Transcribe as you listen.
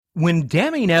When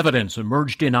damning evidence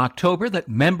emerged in October that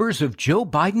members of Joe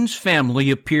Biden's family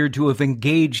appeared to have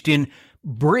engaged in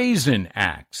brazen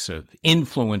acts of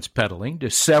influence peddling to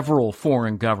several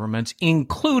foreign governments,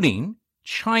 including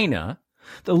China,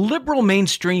 the liberal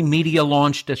mainstream media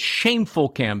launched a shameful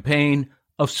campaign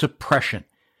of suppression.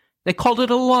 They called it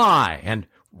a lie and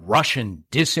Russian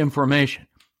disinformation.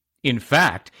 In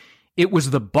fact, it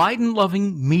was the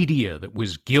Biden-loving media that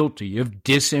was guilty of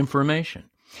disinformation.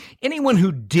 Anyone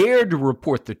who dared to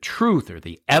report the truth or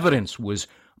the evidence was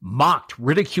mocked,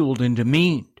 ridiculed, and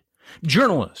demeaned.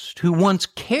 Journalists who once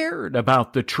cared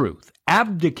about the truth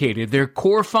abdicated their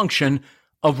core function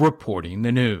of reporting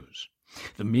the news.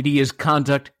 The media's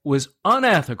conduct was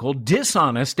unethical,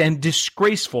 dishonest, and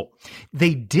disgraceful.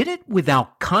 They did it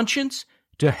without conscience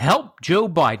to help Joe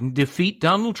Biden defeat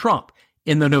Donald Trump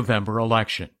in the November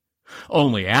election.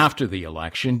 Only after the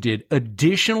election did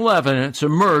additional evidence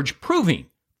emerge proving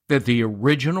that the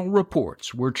original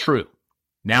reports were true.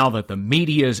 Now that the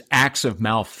media's acts of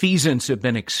malfeasance have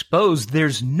been exposed,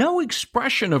 there's no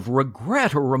expression of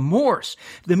regret or remorse.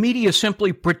 The media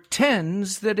simply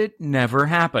pretends that it never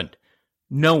happened.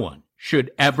 No one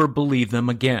should ever believe them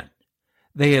again.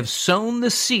 They have sown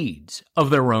the seeds of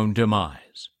their own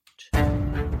demise.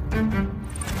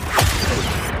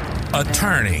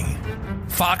 Attorney,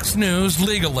 Fox News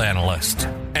legal analyst,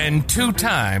 and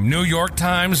two-time New York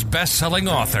Times best-selling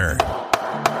author.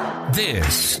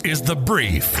 This is The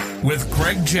Brief with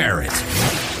Greg Jarrett.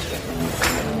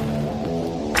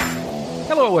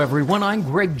 Hello, everyone. I'm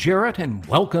Greg Jarrett, and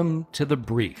welcome to The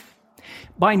Brief.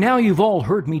 By now, you've all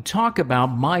heard me talk about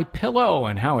MyPillow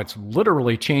and how it's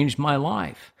literally changed my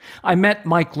life. I met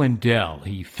Mike Lindell.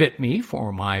 He fit me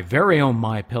for my very own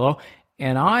MyPillow,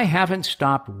 and I haven't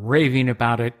stopped raving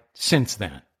about it since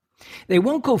then. They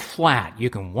won't go flat.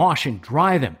 You can wash and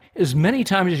dry them as many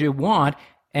times as you want,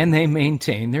 and they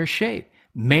maintain their shape.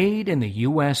 Made in the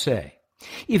USA.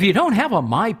 If you don't have a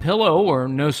MyPillow or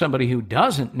know somebody who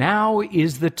doesn't, now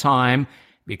is the time,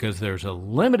 because there's a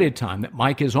limited time that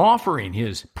Mike is offering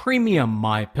his premium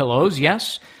MyPillows.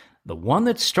 Yes, the one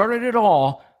that started it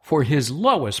all, for his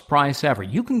lowest price ever.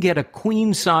 You can get a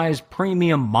queen-size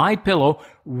premium MyPillow,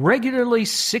 regularly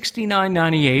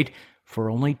 $69.98 for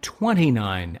only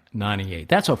 $29.98.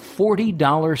 That's a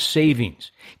 $40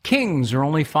 savings. Kings are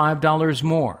only $5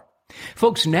 more.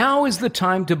 Folks, now is the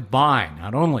time to buy.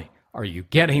 Not only are you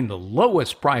getting the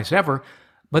lowest price ever,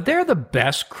 but they're the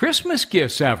best Christmas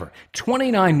gifts ever.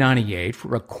 $29.98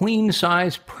 for a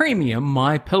queen-size premium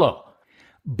MyPillow.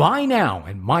 Buy now,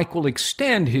 and Mike will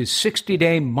extend his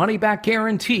 60-day money-back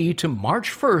guarantee to March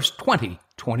 1st,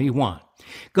 2021.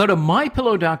 Go to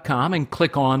MyPillow.com and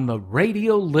click on the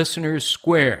Radio Listeners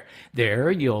Square. There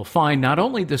you'll find not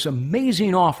only this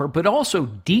amazing offer, but also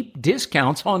deep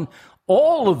discounts on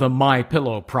all of the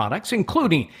MyPillow products,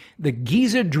 including the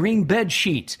Giza Dream Bed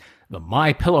Sheets, the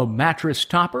MyPillow Mattress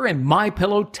Topper, and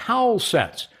MyPillow Towel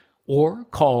Sets. Or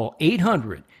call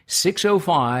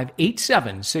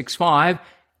 800-605-8765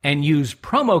 and use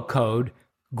promo code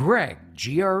GREG,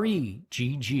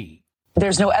 G-R-E-G-G.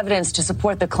 There's no evidence to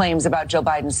support the claims about Joe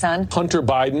Biden's son. Hunter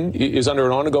Biden is under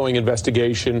an ongoing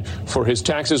investigation for his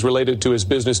taxes related to his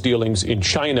business dealings in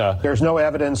China. There's no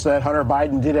evidence that Hunter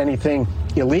Biden did anything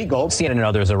illegal. CNN and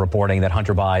others are reporting that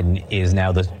Hunter Biden is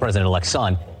now the president-elect's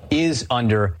son, is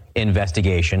under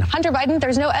investigation. Hunter Biden,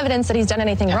 there's no evidence that he's done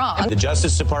anything wrong. The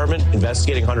Justice Department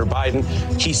investigating Hunter Biden.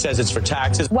 He says it's for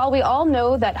taxes. While we all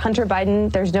know that Hunter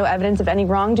Biden, there's no evidence of any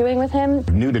wrongdoing with him.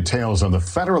 New details on the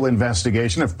federal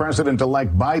investigation of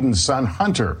President-elect Biden's son,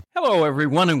 Hunter. Hello,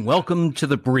 everyone, and welcome to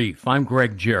The Brief. I'm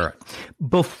Greg Jarrett.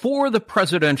 Before the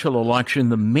presidential election,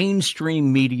 the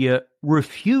mainstream media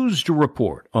refused to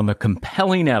report on the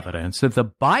compelling evidence that the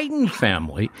Biden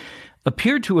family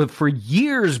appeared to have for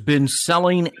years been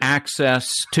selling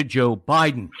access to Joe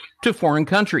Biden to foreign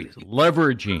countries,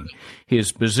 leveraging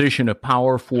his position of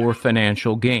power for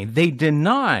financial gain. They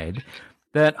denied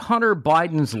that Hunter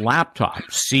Biden's laptop,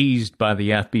 seized by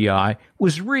the FBI,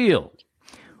 was real,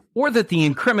 or that the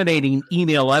incriminating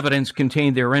email evidence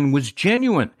contained therein was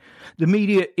genuine. The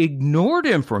media ignored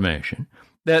information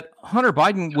that Hunter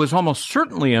Biden was almost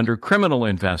certainly under criminal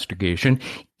investigation,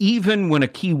 even when a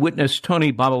key witness,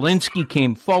 Tony Bobulinski,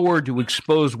 came forward to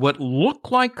expose what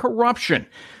looked like corruption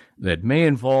that may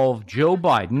involve Joe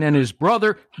Biden and his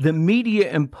brother. The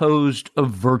media imposed a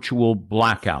virtual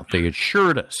blackout. They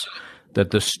assured us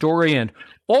that the story and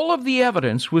all of the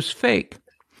evidence was fake.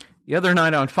 The other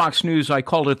night on Fox News, I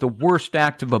called it the worst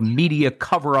act of a media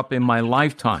cover-up in my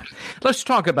lifetime. Let's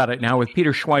talk about it now with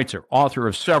Peter Schweizer, author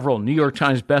of several New York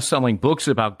Times best-selling books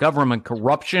about government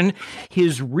corruption.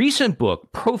 His recent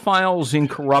book, Profiles in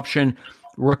Corruption,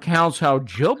 recounts how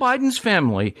Joe Biden's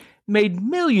family made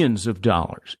millions of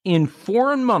dollars in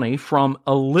foreign money from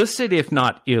illicit, if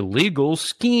not illegal,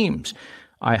 schemes.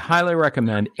 I highly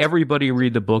recommend everybody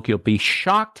read the book. You'll be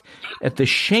shocked at the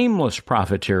shameless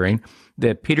profiteering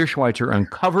that Peter Schweizer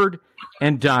uncovered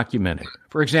and documented.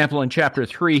 For example, in Chapter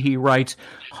 3, he writes,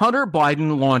 Hunter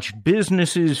Biden launched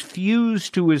businesses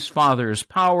fused to his father's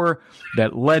power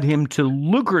that led him to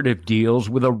lucrative deals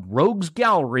with a rogues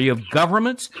gallery of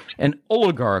governments and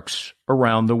oligarchs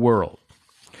around the world.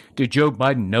 Did Joe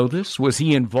Biden know this? Was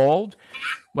he involved?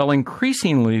 Well,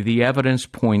 increasingly, the evidence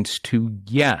points to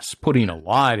yes, putting a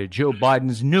lie to Joe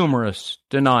Biden's numerous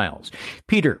denials.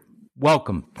 Peter,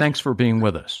 welcome. Thanks for being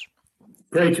with us.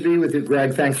 Great to be with you,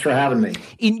 Greg. Thanks for having me.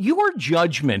 In your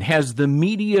judgment, has the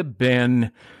media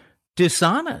been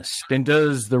dishonest? And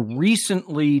does the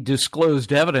recently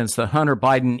disclosed evidence that Hunter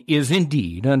Biden is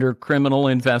indeed under criminal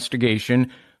investigation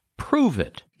prove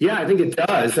it? Yeah, I think it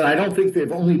does. And I don't think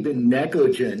they've only been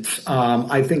negligent.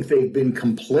 I think they've been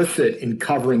complicit in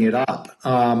covering it up.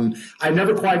 I've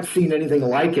never quite seen anything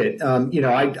like it.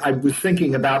 I was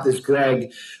thinking about this,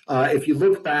 Greg. If you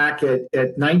look back at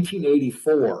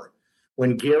 1984,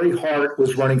 when Gary Hart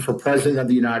was running for president of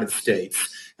the United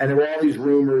States, and there were all these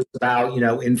rumors about,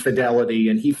 infidelity,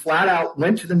 and he flat out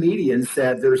went to the media and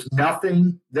said, there's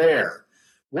nothing there.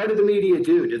 What did the media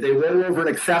do? Did they roll over and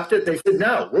accept it? They said,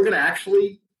 no, we're going to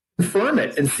actually confirm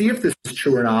it and see if this is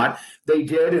true or not. They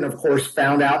did, and of course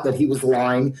found out that he was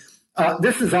lying.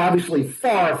 This is obviously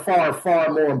far, far,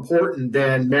 far more important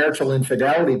than marital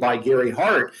infidelity by Gary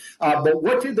Hart. But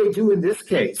what did they do in this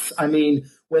case? I mean,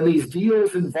 when these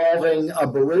deals involving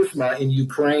Burisma in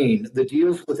Ukraine, the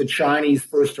deals with the Chinese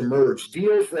first emerged,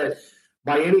 deals that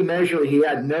by any measure he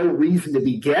had no reason to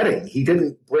be getting. He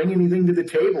didn't bring anything to the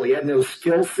table. He had no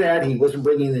skill set. He wasn't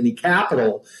bringing any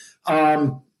capital.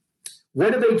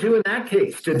 What did they do in that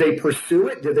case? Did they pursue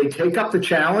it? Did they take up the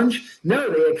challenge? No,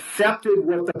 they accepted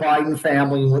what the Biden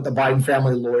family and what the Biden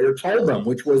family lawyer told them,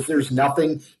 which was there's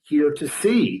nothing here to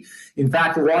see. In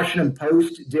fact, the Washington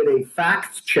Post did a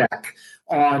fact check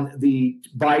on the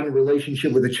Biden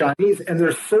relationship with the Chinese, and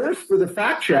their source for the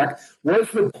fact check was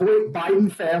the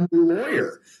Biden family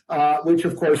lawyer, which,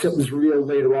 of course, it was revealed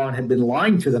later on had been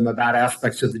lying to them about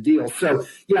aspects of the deal. So,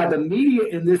 yeah, the media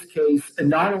in this case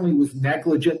not only was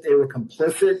negligent, they were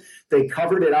complicit. They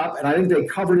covered it up, and I think they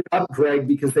covered it up, Greg,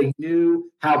 because they knew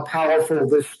how powerful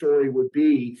this story would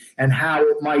be and how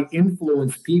it might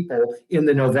influence people in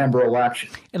the November election.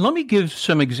 And let me give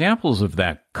some examples of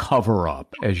that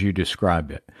cover-up as you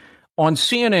described it. On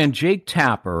CNN, Jake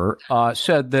Tapper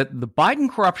said that the Biden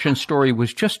corruption story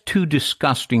was just too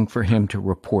disgusting for him to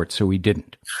report, so he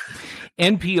didn't.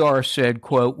 NPR said,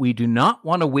 quote, "We do not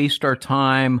want to waste our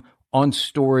time on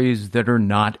stories that are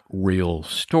not real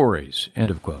stories," end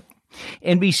of quote.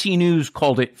 NBC News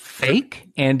called it fake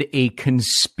and a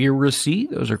conspiracy.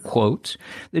 Those are quotes.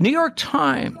 The New York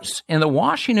Times and the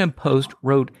Washington Post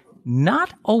wrote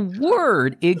not a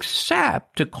word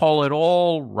except to call it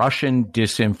all Russian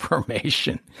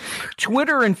disinformation.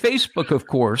 Twitter and Facebook, of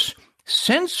course,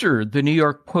 censored the New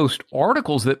York Post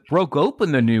articles that broke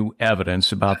open the new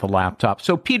evidence about the laptop.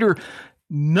 So, Peter,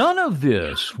 none of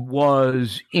this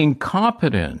was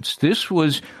incompetence. This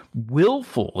was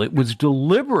willful. It was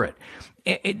deliberate.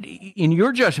 In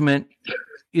your judgment,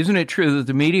 isn't it true that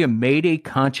the media made a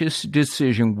conscious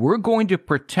decision? We're going to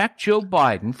protect Joe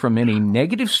Biden from any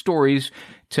negative stories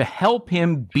to help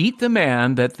him beat the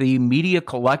man that the media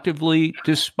collectively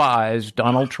despised,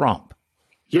 Donald Trump.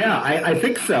 Yeah, I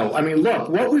think so. I mean, look,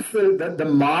 what was the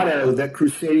motto that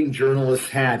crusading journalists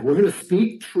had? We're going to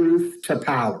speak truth to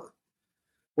power.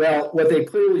 Well, what they've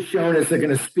clearly shown is they're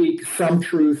going to speak some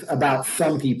truth about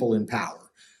some people in power.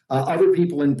 Other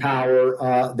people in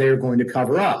power, they're going to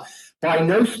cover up. By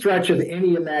no stretch of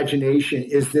any imagination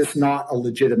is this not a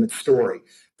legitimate story.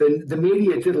 The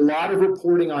media did a lot of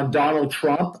reporting on Donald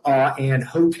Trump and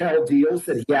hotel deals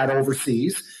that he had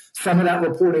overseas. Some of that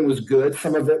reporting was good.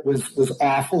 Some of it was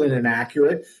awful and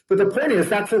inaccurate. But the point is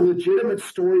that's a legitimate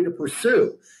story to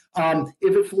pursue.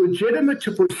 If it's legitimate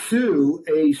to pursue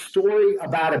a story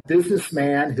about a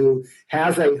businessman who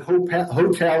has a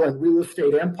hotel and real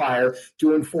estate empire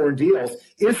doing foreign deals,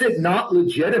 is it not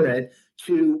legitimate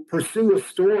to pursue a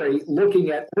story looking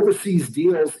at overseas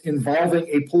deals involving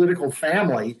a political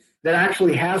family that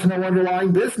actually has no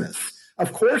underlying business?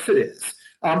 Of course it is.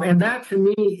 And that to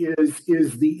me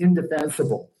is the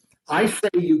indefensible. I say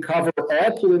you cover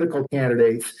all political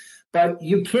candidates, but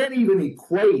you can't even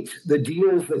equate the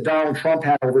deals that Donald Trump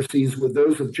had overseas with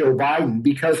those of Joe Biden,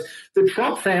 because the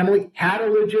Trump family had a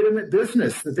legitimate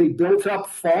business that they built up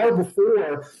far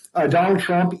before Donald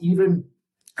Trump even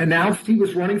announced he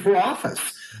was running for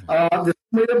office. The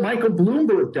way that Michael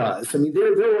Bloomberg does. I mean,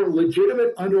 there are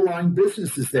legitimate underlying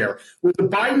businesses there. What the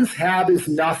Bidens have is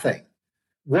nothing.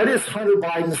 What is Hunter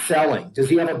Biden selling? Does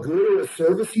he have a good or a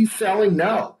service he's selling?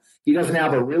 No. He doesn't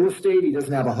have a real estate. He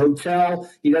doesn't have a hotel.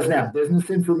 He doesn't have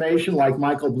business information like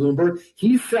Michael Bloomberg.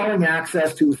 He's selling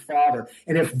access to his father.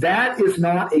 And if that is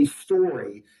not a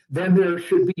story, then there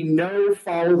should be no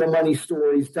follow the money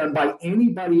stories done by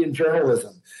anybody in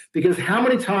journalism. Because how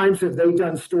many times have they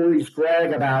done stories,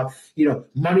 Greg, about,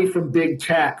 money from big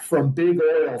tech, from big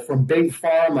oil, from big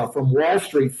pharma, from Wall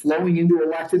Street flowing into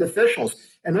elected officials?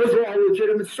 And those are all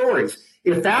legitimate stories.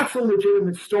 If that's a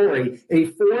legitimate story, a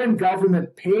foreign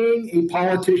government paying a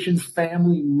politician's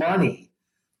family money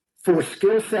for a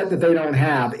skill set that they don't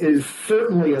have is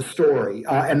certainly a story,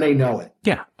 and they know it.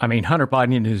 Yeah. I mean, Hunter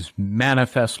Biden is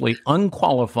manifestly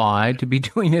unqualified to be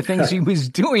doing the things he was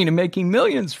doing and making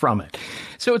millions from it.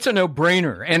 So it's a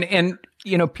no-brainer. And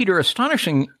Peter,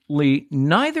 astonishingly,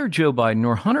 neither Joe Biden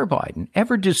nor Hunter Biden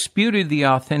ever disputed the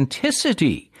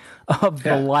authenticity of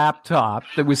the laptop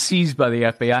that was seized by the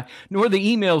FBI, nor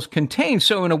the emails contained.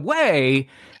 So in a way,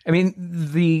 I mean,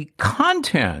 the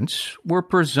contents were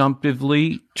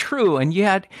presumptively true. And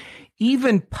yet,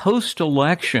 even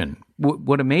post-election,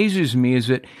 what amazes me is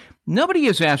that nobody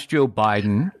has asked Joe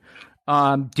Biden,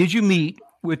 did you meet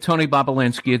with Tony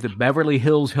Bobulinski at the Beverly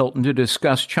Hills Hilton to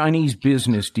discuss Chinese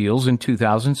business deals in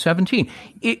 2017?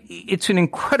 It's an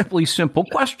incredibly simple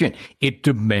question. It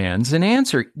demands an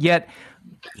answer. Yet,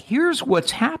 here's what's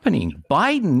happening.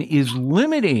 Biden is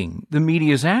limiting the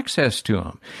media's access to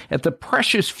him. At the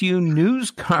precious few news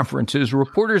conferences,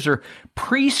 reporters are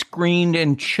pre-screened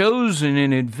and chosen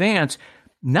in advance,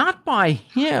 not by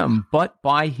him, but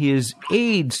by his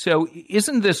aides. So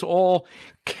isn't this all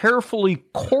carefully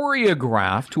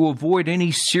choreographed to avoid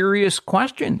any serious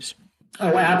questions?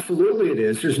 Oh, absolutely it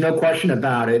is. There's no question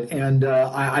about it. And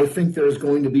I think there's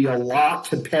going to be a lot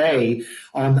to pay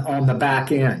on the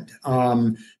back end.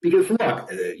 Because,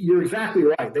 look, you're exactly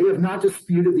right. They have not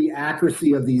disputed the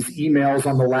accuracy of these emails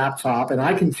on the laptop. And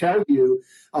I can tell you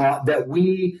that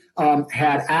we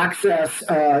had access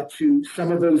to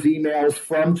some of those emails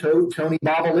from Tony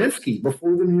Bobulinski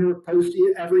before the New York Post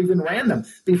ever even ran them,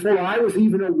 before I was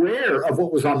even aware of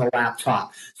what was on the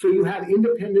laptop. So you have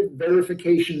independent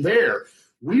verification there.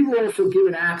 We were also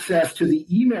given access to the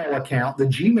email account, the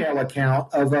Gmail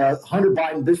account of a Hunter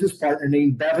Biden business partner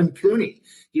named Bevan Cooney.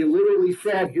 He literally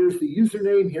said, here's the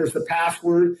username, here's the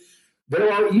password.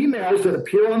 There are emails that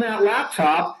appear on that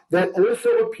laptop that also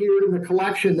appeared in the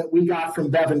collection that we got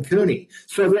from Bevan Cooney.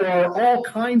 So there are all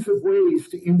kinds of ways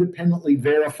to independently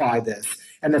verify this.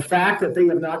 And the fact that they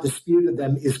have not disputed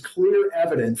them is clear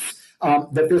evidence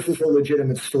that this is a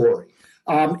legitimate story.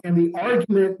 And the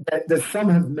argument that some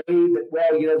have made that,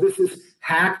 well, this is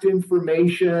hacked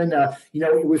information,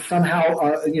 it was somehow,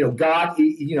 got,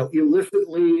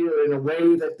 illicitly or in a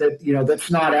way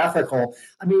that's not ethical.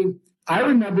 I mean, I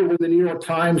remember when the New York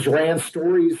Times ran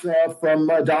stories from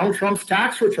Donald Trump's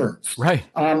tax returns. Right.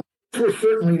 Those were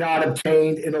certainly not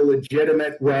obtained in a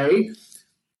legitimate way.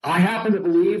 I happen to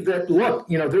believe that, look,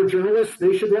 they're journalists.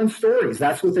 They should run stories.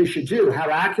 That's what they should do. How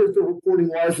accurate the reporting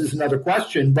was is another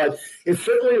question, but it's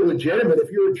certainly legitimate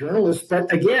if you're a journalist.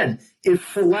 But again, it's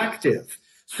selective.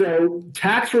 So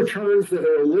tax returns that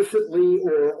are illicitly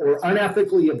or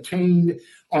unethically obtained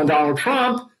on Donald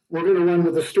Trump, we're going to run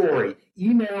with a story.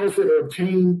 Emails that are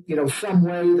obtained, some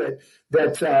way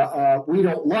that we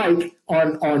don't like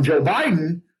on Joe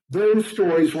Biden, those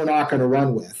stories we're not going to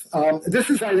run with. This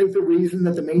is, I think, the reason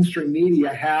that the mainstream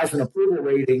media has an approval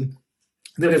rating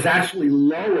that is actually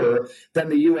lower than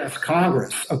the U.S.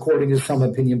 Congress, according to some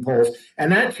opinion polls.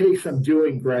 And that takes some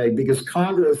doing, Greg, because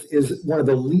Congress is one of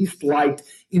the least liked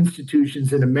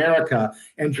institutions in America,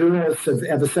 and journalists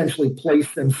have essentially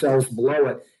placed themselves below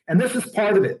it. And this is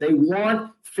part of it. They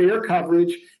want fair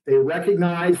coverage. They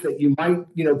recognize that you might,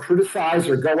 criticize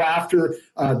or go after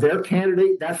their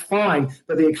candidate. That's fine.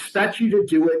 But they expect you to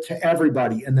do it to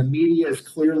everybody. And the media is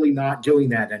clearly not doing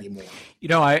that anymore.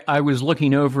 I was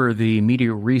looking over the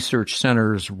Media Research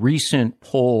Center's recent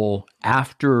poll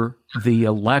after the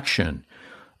election.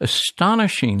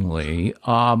 Astonishingly,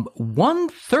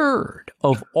 1/3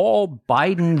 of all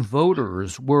Biden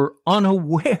voters were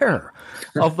unaware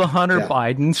of the Hunter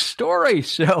Biden story.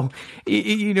 So,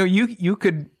 you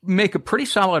could make a pretty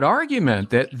solid argument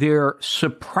that their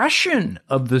suppression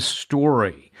of the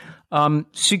story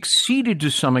succeeded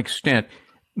to some extent.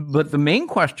 But the main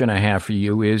question I have for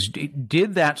you is,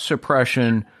 did that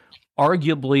suppression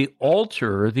arguably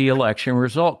alter the election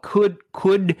result? Could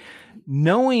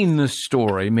knowing the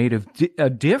story made a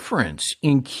difference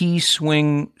in key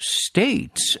swing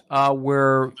states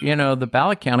where, the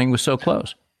ballot counting was so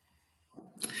close.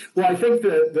 Well, I think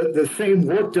the same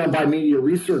work done by Media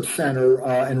Research Center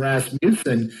and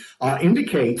Rasmussen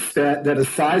indicates that a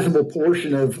sizable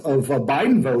portion of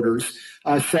Biden voters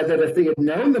said that if they had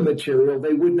known the material,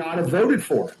 they would not have voted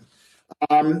for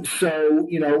him. So,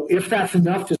 if that's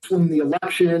enough to swing the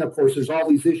election, of course, there's all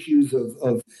these issues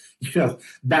of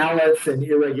ballots and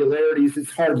irregularities.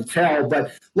 It's hard to tell.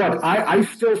 But look, I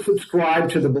still subscribe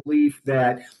to the belief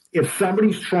that if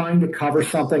somebody's trying to cover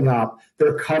something up,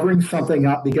 they're covering something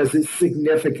up because it's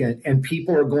significant and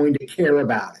people are going to care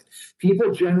about it.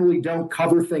 People generally don't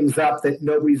cover things up that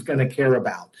nobody's going to care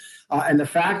about. And the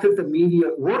fact that the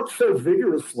media worked so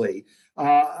vigorously,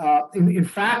 in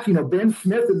fact, Ben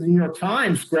Smith in the New York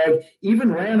Times, Greg,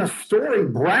 even ran a story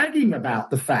bragging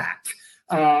about the fact,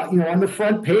 on the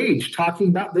front page, talking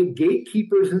about the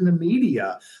gatekeepers in the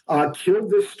media killed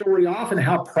this story off and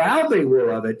how proud they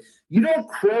were of it. You don't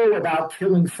crow about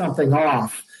killing something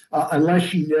off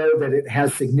unless you know that it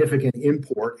has significant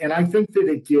import. And I think that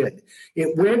it did.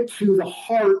 It went to the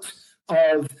heart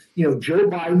of Joe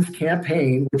Biden's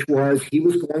campaign, which was he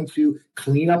was going to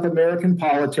clean up American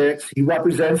politics. He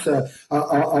represents a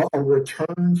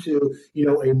return to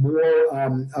a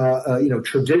more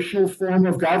traditional form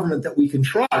of government that we can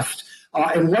trust.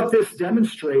 And what this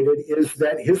demonstrated is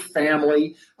that his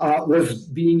family was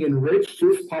being enriched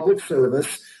through his public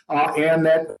service, and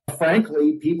that,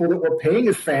 frankly, people that were paying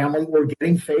his family were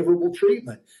getting favorable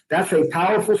treatment. That's a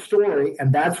powerful story,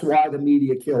 and that's why the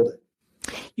media killed it.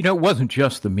 It wasn't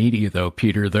just the media, though,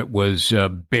 Peter, that was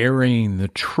burying the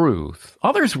truth.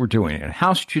 Others were doing it.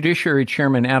 House Judiciary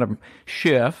Chairman Adam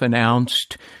Schiff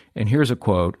announced, and here's a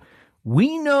quote,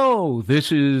 "We know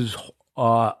this is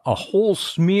a whole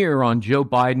smear on Joe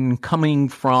Biden coming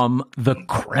from the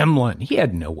Kremlin." He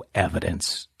had no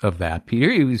evidence of that, Peter.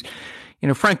 He was,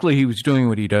 frankly, he was doing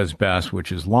what he does best,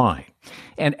 which is lying.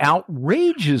 And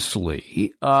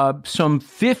outrageously, some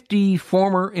 50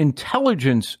 former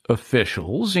intelligence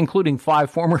officials, including 5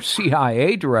 former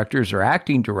CIA directors or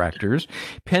acting directors,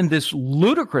 penned this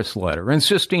ludicrous letter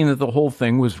insisting that the whole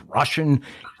thing was Russian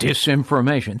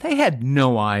disinformation. They had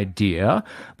no idea,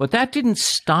 but that didn't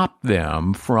stop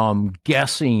them from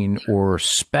guessing or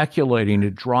speculating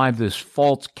to drive this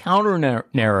false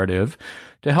counter-narrative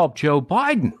to help Joe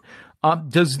Biden.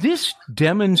 Does this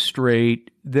demonstrate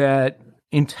that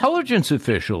intelligence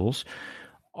officials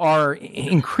are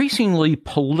increasingly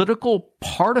political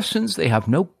partisans? They have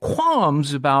no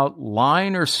qualms about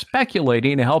lying or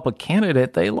speculating to help a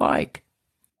candidate they like.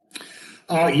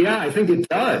 Yeah, I think it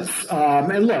does.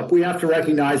 And look, we have to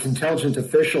recognize intelligence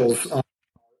officials are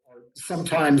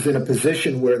sometimes in a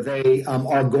position where they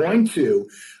are going to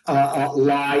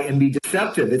lie and be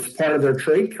deceptive. It's part of their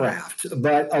trade craft.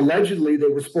 But allegedly, they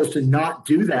were supposed to not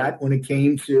do that when it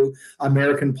came to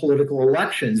American political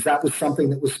elections. That was something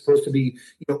that was supposed to be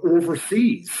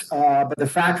overseas. But the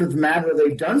fact of the matter,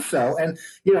 they've done so. And,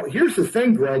 here's the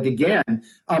thing, Greg, again,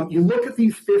 you look at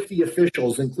these 50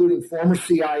 officials, including former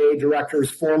CIA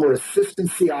directors, former assistant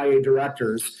CIA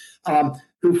directors,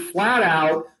 who flat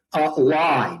out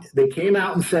lied. They came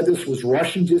out and said this was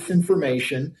Russian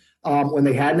disinformation when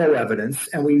they had no evidence.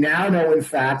 And we now know, in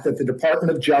fact, that the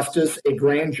Department of Justice, a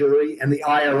grand jury, and the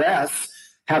IRS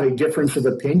have a difference of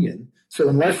opinion. So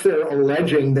unless they're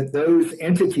alleging that those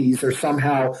entities are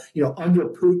somehow, under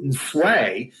Putin's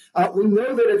sway, we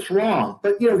know that it's wrong.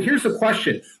 But, here's the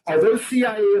question. Are those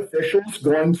CIA officials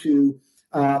going to,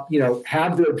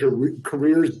 have their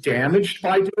careers damaged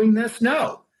by doing this?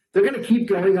 No. They're going to keep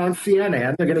going on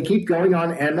CNN. They're going to keep going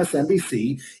on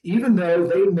MSNBC, even though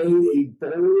they made a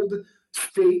bold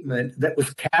statement that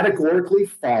was categorically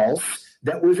false,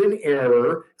 that was in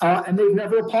error, and they've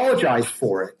never apologized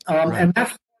for it. And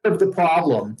that's part of the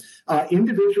problem.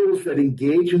 Individuals that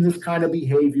engage in this kind of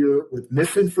behavior with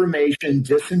misinformation,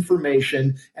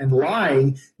 disinformation, and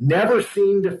lying never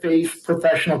seem to face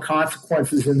professional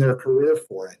consequences in their career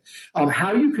for it.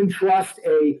 How you can trust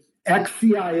a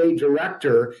ex-CIA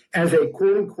director as a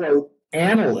quote-unquote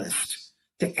analyst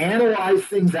to analyze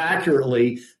things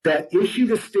accurately that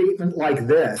issued a statement like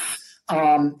this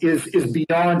is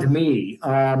beyond me.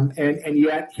 And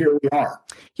yet here we are.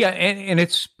 Yeah, and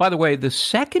it's, by the way, the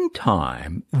second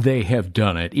time they have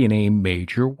done it in a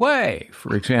major way.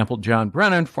 For example, John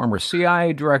Brennan, former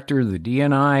CIA director, the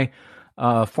DNI,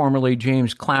 formerly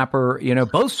James Clapper,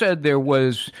 both said there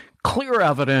was clear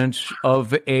evidence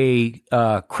of a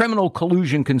criminal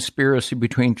collusion conspiracy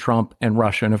between Trump and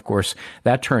Russia. And of course,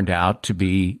 that turned out to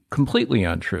be completely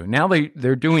untrue. Now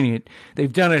they're doing it.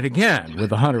 They've done it again with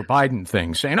the Hunter Biden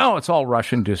thing, saying, oh, it's all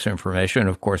Russian disinformation.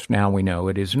 Of course, now we know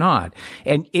it is not.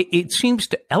 And it seems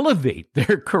to elevate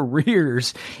their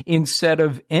careers instead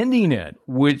of ending it,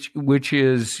 which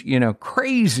is,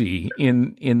 crazy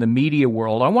in the media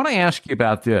world. I want to ask you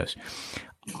about this.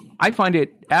 I find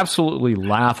it absolutely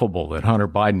laughable that Hunter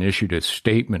Biden issued a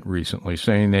statement recently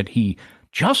saying that he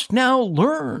just now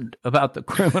learned about the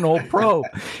criminal probe.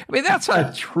 I mean, that's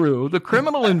not true. The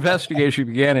criminal investigation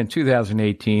began in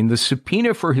 2018. The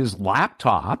subpoena for his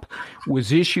laptop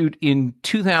was issued in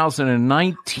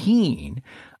 2019.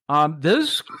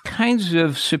 Those kinds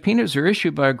of subpoenas are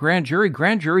issued by a grand jury.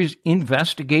 Grand juries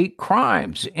investigate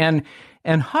crimes. And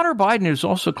Hunter Biden is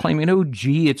also claiming, oh,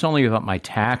 gee, it's only about my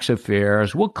tax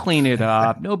affairs. We'll clean it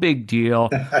up. No big deal.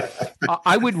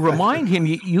 I would remind him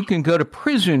you can go to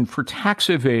prison for tax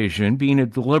evasion, being a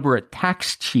deliberate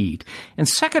tax cheat. And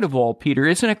second of all, Peter,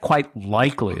 isn't it quite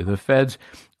likely the feds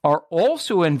are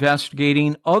also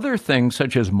investigating other things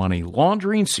such as money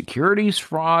laundering, securities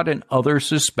fraud, and other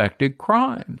suspected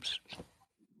crimes?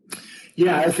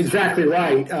 Yeah, that's exactly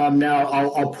right. Now,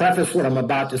 I'll preface what I'm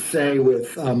about to say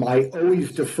with I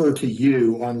always defer to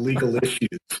you on legal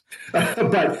issues.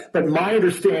 But my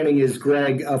understanding is,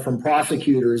 Greg, from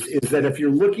prosecutors, is that if you're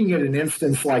looking at an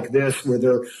instance like this where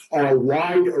there are a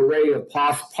wide array of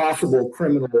possible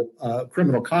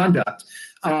criminal conduct,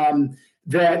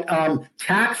 that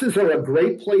taxes are a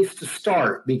great place to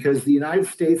start because the United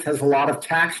States has a lot of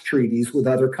tax treaties with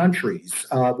other countries.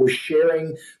 We're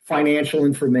sharing financial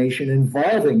information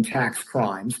involving tax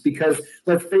crimes because,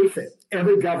 let's face it,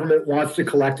 every government wants to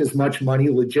collect as much money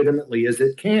legitimately as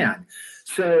it can.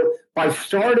 So by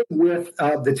starting with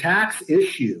the tax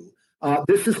issue,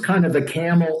 this is kind of the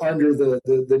camel under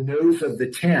the nose of the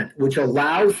tent, which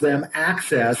allows them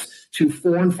access to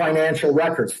foreign financial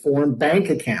records, foreign bank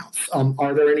accounts.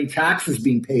 Are there any taxes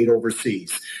being paid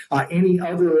overseas? Any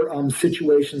other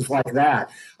situations like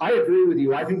that? I agree with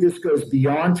you. I think this goes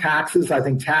beyond taxes. I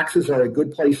think taxes are a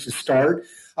good place to start.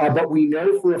 But we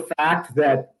know for a fact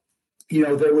that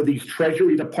there were these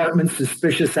Treasury Department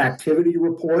suspicious activity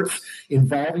reports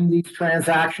involving these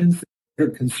transactions.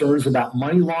 Concerns about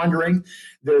money laundering.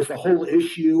 There's a whole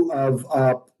issue of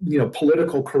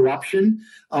political corruption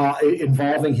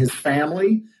involving his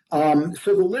family. So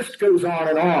the list goes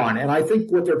on. And I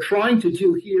think what they're trying to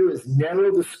do here is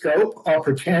narrow the scope. I'll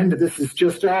pretend this is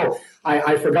just,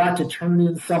 I forgot to turn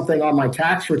in something on my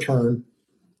tax return.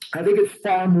 I think it's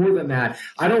far more than that.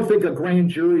 I don't think a grand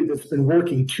jury that's been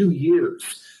working 2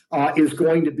 years is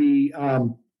going to be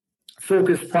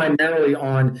focused primarily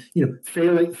on,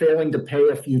 failing to pay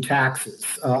a few taxes.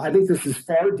 I think this is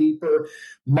far deeper.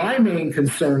 My main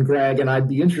concern, Greg, and I'd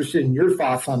be interested in your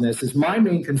thoughts on this, is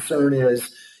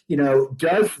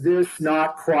does this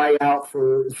not cry out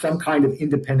for some kind of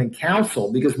independent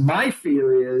counsel? Because my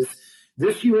fear is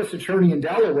this U.S. attorney in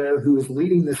Delaware who is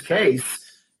leading this case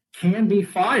can be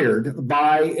fired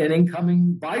by an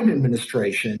incoming Biden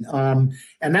administration. And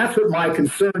that's what my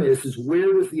concern is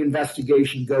where does the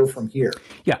investigation go from here?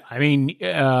 Yeah, I mean,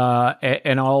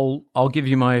 and I'll give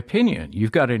you my opinion.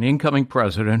 You've got an incoming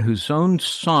president whose own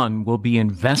son will be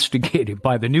investigated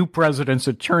by the new president's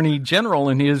attorney general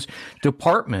in his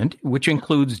department, which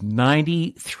includes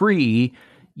 93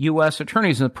 U.S.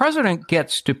 attorneys. And the president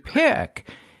gets to pick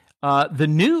the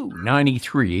new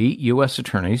 93 U.S.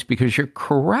 attorneys, because you're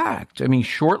correct. I mean,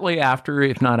 shortly after,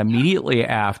 if not immediately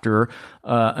after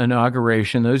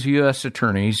inauguration, those U.S.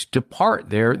 attorneys depart.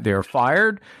 They're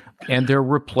fired and they're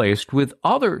replaced with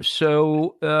others.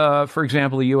 So, for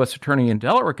example, the U.S. attorney in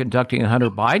Delaware conducting a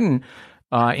Hunter Biden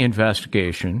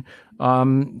investigation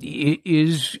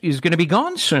is going to be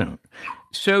gone soon.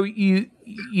 So,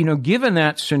 given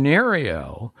that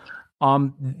scenario,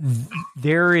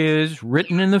 there is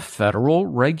written in the federal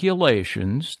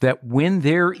regulations that when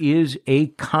there is a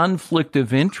conflict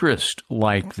of interest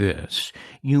like this,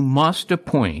 you must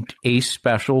appoint a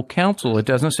special counsel. It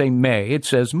doesn't say may, it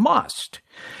says must.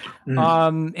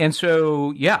 And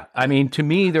so, yeah, I mean, to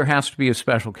me, there has to be a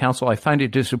special counsel. I find it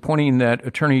disappointing that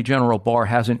Attorney General Barr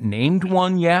hasn't named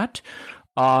one yet.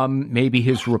 Maybe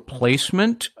his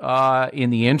replacement in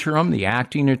the interim, the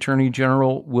acting attorney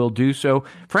general, will do so.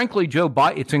 Frankly,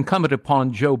 it's incumbent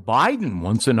upon Joe Biden,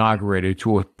 once inaugurated,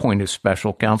 to appoint a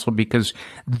special counsel, because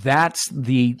that's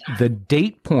the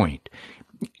date point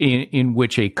in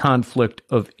which a conflict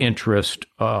of interest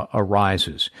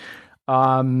arises.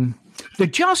 The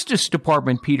Justice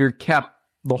Department, Peter, kept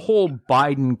the whole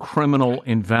Biden criminal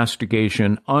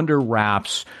investigation under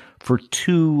wraps for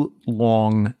 2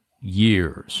 long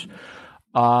years.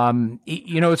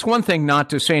 It's one thing not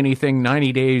to say anything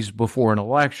 90 days before an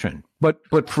election, but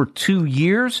for 2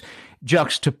 years,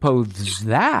 juxtapose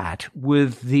that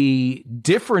with the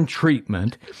different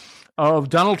treatment of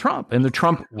Donald Trump and the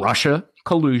Trump-Russia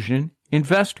collusion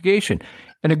investigation.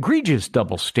 An egregious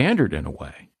double standard in a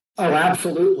way. Oh,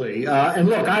 absolutely. And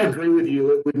look, I agree with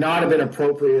you. It would not have been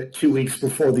appropriate 2 weeks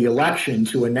before the election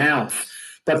to announce.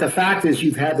 But the fact is,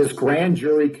 you've had this grand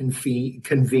jury convened.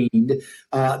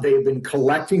 They've been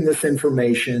collecting this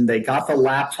information. They got the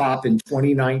laptop in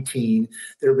 2019.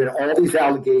 There have been all these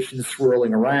allegations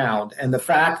swirling around. And the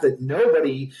fact that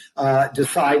nobody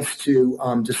decides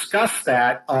to discuss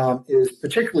that is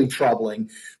particularly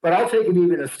troubling. But I'll take it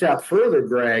even a step further,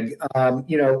 Greg.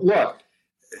 Look,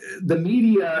 the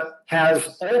media has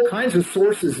all kinds of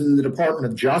sources in the Department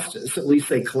of Justice, at least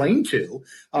they claim to.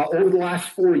 Over the last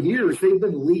 4 years, they've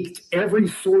been leaked every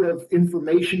sort of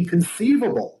information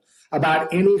conceivable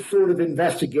about any sort of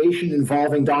investigation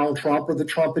involving Donald Trump or the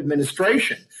Trump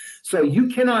administration. So you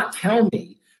cannot tell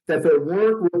me that there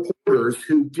weren't reporters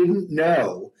who didn't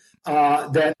know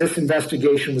that this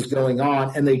investigation was going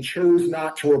on, and they chose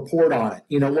not to report on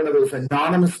it. One of those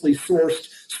anonymously sourced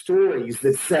stories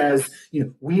that says,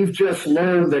 we've just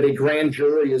learned that a grand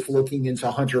jury is looking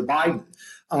into Hunter Biden.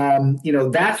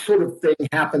 That sort of thing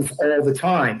happens all the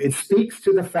time. It speaks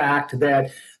to the fact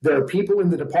that there are people in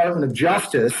the Department of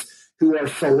Justice who are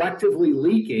selectively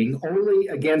leaking only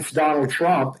against Donald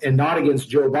Trump and not against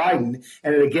Joe Biden.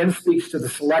 And it again speaks to the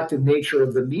selective nature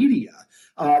of the media.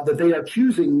 That they are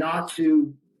choosing not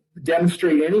to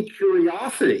demonstrate any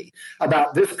curiosity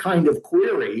about this kind of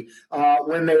query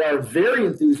when they are very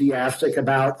enthusiastic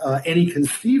about any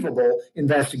conceivable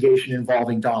investigation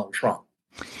involving Donald Trump.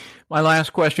 My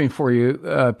last question for you,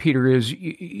 Peter, is,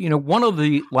 one of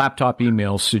the laptop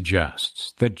emails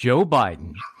suggests that Joe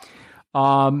Biden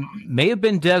may have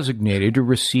been designated to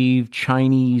receive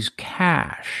Chinese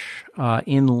cash,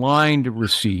 in line to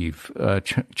receive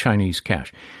Chinese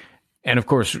cash. And, of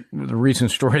course, the recent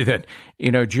story that,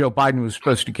 Joe Biden was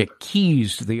supposed to get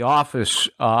keys to the office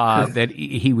that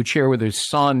he would share with his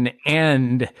son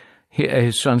and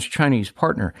his son's Chinese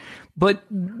partner. But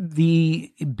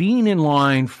the being in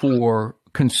line for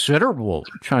considerable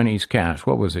Chinese cash,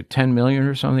 what was it, 10 million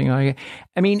or something like that?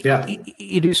 I mean,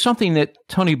 it is something that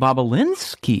Tony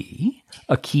Bobulinski,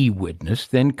 a key witness,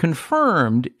 then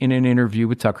confirmed in an interview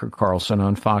with Tucker Carlson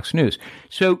on Fox News.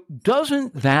 So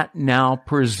doesn't that now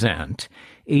present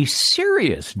a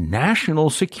serious national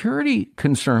security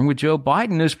concern with Joe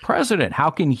Biden as president? How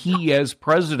can he, as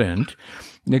president,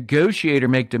 negotiate or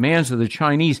make demands of the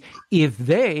Chinese if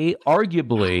they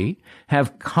arguably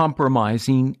have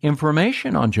compromising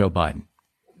information on Joe Biden?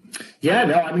 Yeah,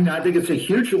 no, I think it's a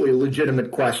hugely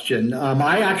legitimate question.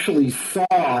 I actually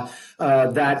saw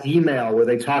that email where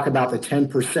they talk about the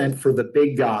 10% for the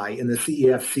big guy in the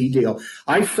CEFC deal.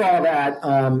 I saw that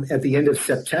at the end of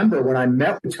September when I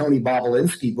met with Tony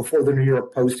Bobulinski before the New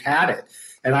York Post had it.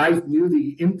 And I knew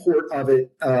the import of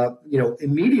it,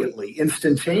 immediately,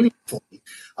 instantaneously.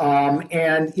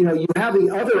 And you have the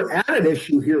other added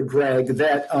issue here, Greg,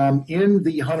 that in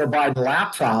the Hunter Biden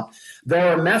laptop,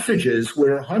 there are messages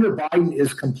where Hunter Biden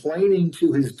is complaining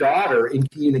to his daughter in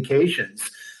communications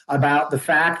about the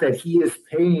fact that he is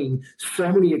paying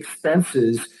so many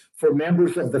expenses for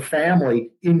members of the family,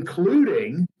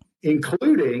 including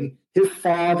his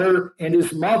father and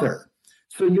his mother.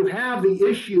 So you have the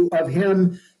issue of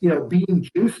him, being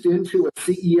juiced into a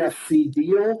CEFC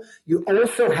deal. You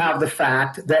also have the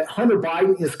fact that Hunter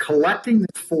Biden is collecting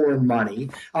this foreign money,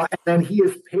 and then he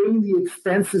is paying the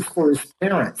expenses for his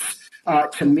parents.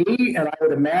 To me, and I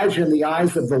would imagine in the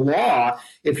eyes of the law,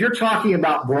 if you're talking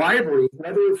about bribery,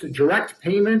 whether it's a direct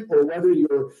payment or whether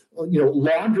you're,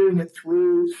 laundering it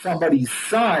through somebody's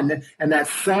son, and that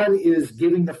son is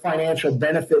giving the financial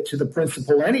benefit to the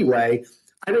principal anyway,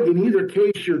 I think in either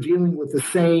case, you're dealing with the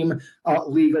same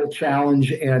legal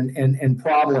challenge and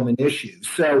problem and issue.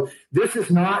 So this is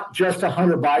not just a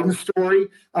Hunter Biden story.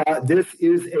 This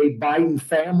is a Biden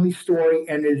family story,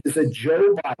 and it is a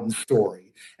Joe Biden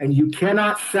story. And you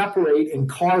cannot separate and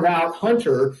carve out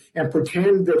Hunter and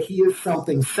pretend that he is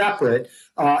something separate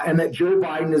and that Joe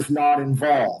Biden is not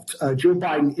involved. Joe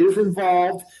Biden is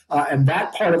involved, and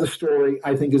that part of the story,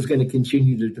 I think, is going to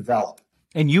continue to develop.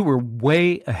 And you were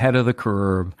way ahead of the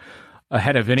curve,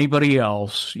 ahead of anybody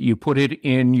else. You put it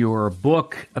in your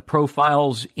book,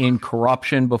 Profiles in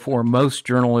Corruption, before most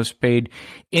journalists paid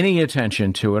any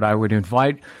attention to it. I would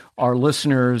invite our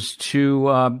listeners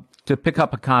to pick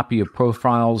up a copy of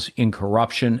Profiles in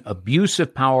Corruption, Abuse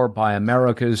of Power by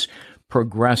America's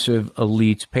Progressive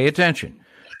Elites. Pay attention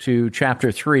to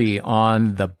Chapter 3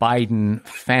 on the Biden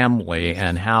family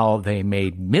and how they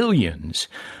made millions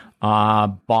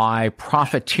by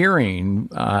profiteering,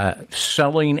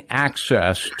 selling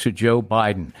access to Joe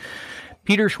Biden.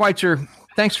 Peter Schweizer,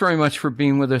 thanks very much for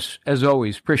being with us. As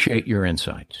always, appreciate your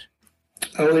insights.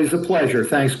 Always a pleasure.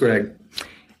 Thanks, Greg.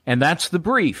 And that's The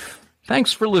Brief.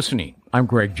 Thanks for listening. I'm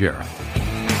Greg Jarrett.